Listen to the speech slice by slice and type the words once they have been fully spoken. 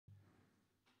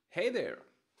Hey there!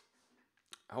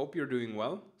 I hope you're doing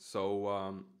well.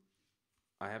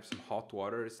 I have some hot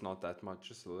water. It's not that much,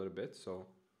 just a little bit.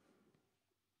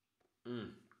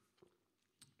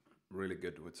 Really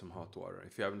good with some hot water.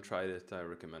 If you haven't tried it, I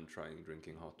recommend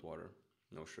drinking hot water.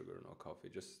 No sugar, no coffee,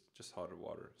 just hot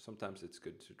water. Sometimes it's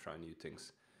good to try new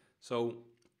things. So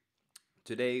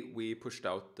today we pushed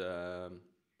out the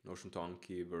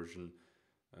notion2anki version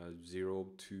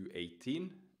 0.2.18,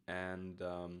 and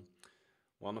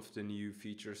one of the new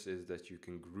features is that you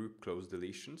can group cloze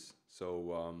deletions.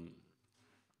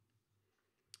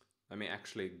 Let me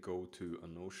actually go to a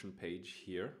Notion page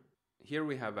here. Here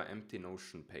we have an empty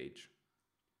Notion page.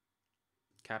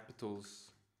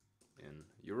 Capitals in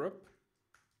Europe.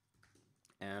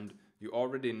 And you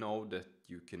already know that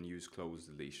you can use cloze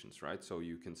deletions, right? So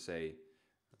you can say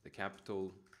the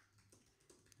capital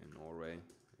in Norway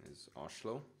is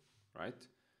Oslo, right?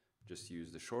 Just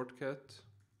use the shortcut.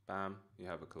 Bam, you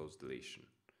have a cloze deletion.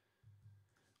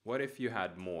 What if you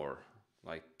had more,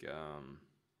 like the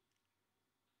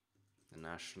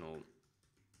national,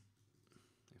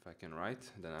 if I can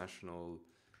write, the national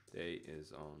day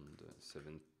is on the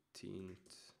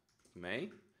 17th May,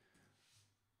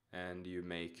 and you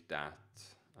make that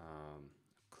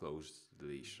cloze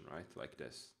deletion, right? Like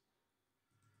this.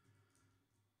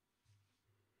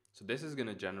 So this is going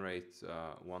to generate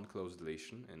one cloze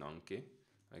deletion in Anki,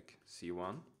 like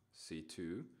C1,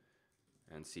 C2,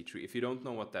 and C3. If you don't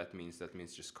know what that means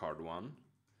just card 1,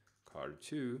 card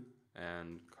 2,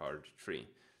 and card 3.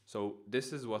 So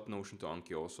this is what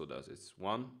notion2anki also does. It's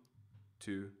 1,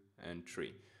 2, and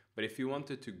 3. But if you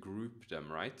wanted to group them,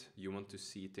 right, you want to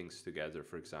see things together.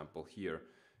 For example, here,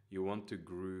 you want to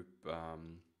group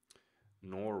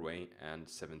Norway and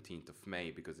 17th of May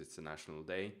because it's a national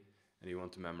day, and you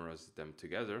want to memorize them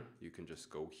together. You can just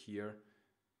go here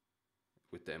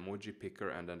with the emoji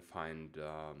picker and then find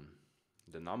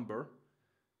the number.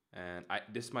 And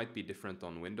this might be different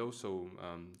on Windows, so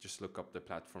just look up the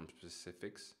platform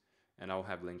specifics, and I'll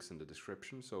have links in the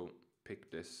description. So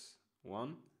pick this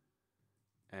one,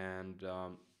 and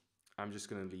I'm just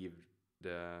going to leave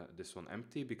this one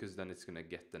empty because then it's going to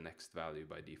get the next value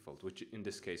by default, which in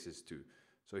this case is 2.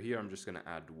 So here I'm just going to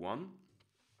add 1.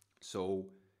 So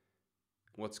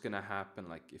what's going to happen,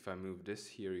 like if I move this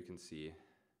here, you can see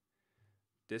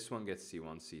this one gets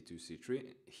C1, C2,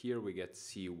 C3. Here we get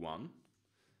C1,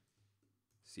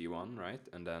 right?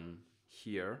 And then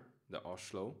here the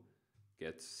Oslo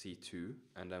gets C2,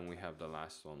 and then we have the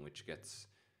last one which gets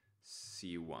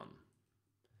C1.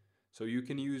 So you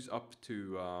can use up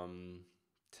to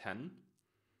 10.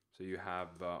 So you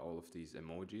have all of these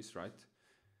emojis, right?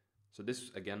 So this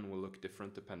again will look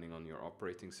different depending on your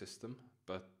operating system,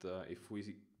 but if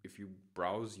you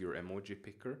browse your emoji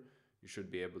picker, you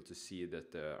should be able to see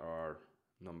that there are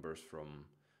numbers from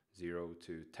 0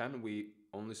 to 10. We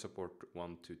only support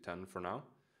 1 to 10 for now.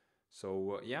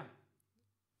 So yeah,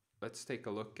 let's take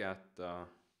a look at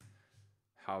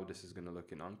how this is going to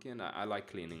look in Anki. And I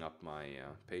like cleaning up my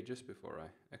pages before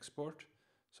I export.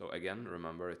 So again,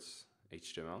 remember it's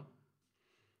HTML,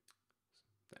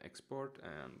 the export,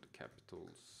 and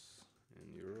capitals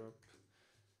in Europe.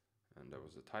 And there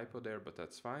was a typo there, but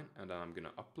that's fine. And then I'm going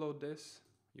to upload this.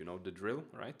 You know the drill,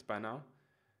 right, by now.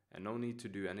 And no need to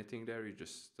do anything there. You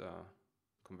just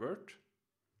convert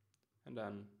and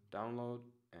then download.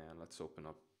 And let's open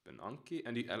up an Anki.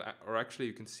 And or actually,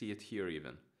 you can see it here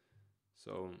even.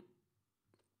 So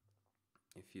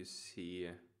if you see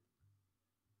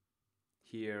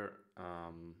here,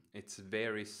 it's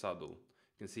very subtle.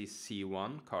 You can see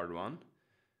C1, card 1,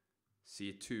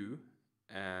 C2,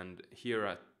 and here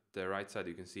at the right side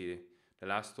you can see the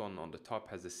last one on the top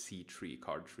has a C3,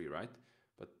 card 3, right?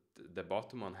 But the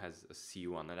bottom one has a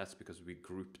C1, and that's because we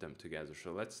grouped them together.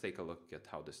 So let's take a look at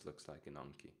how this looks like in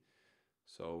Anki.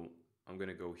 So I'm going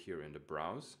to go here in the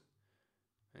browse,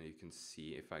 and you can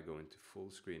see if I go into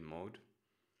full screen mode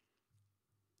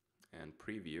and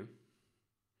preview,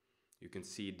 you can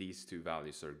see these two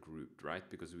values are grouped, right?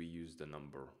 Because we use the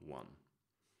number 1.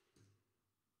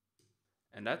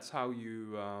 And that's how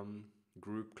you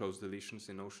group cloze deletions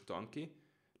in notion2anki.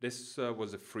 This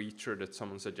was a feature that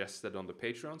someone suggested on the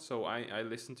Patreon, so I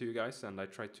listened to you guys and I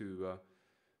try to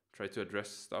address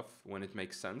stuff when it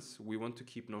makes sense. We want to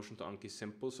keep notion2anki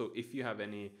simple, so if you have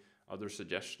any other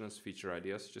suggestions, feature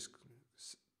ideas, just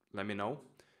let me know.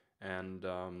 And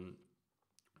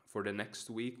for the next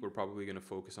week, we're probably going to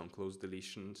focus on cloze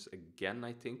deletions again,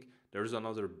 I think. There's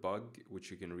another bug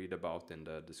which you can read about in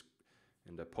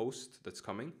the post that's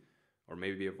coming, or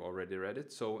maybe you've already read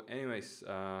it. So anyways,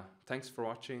 thanks for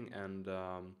watching, and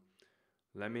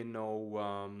let me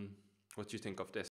know what you think of this.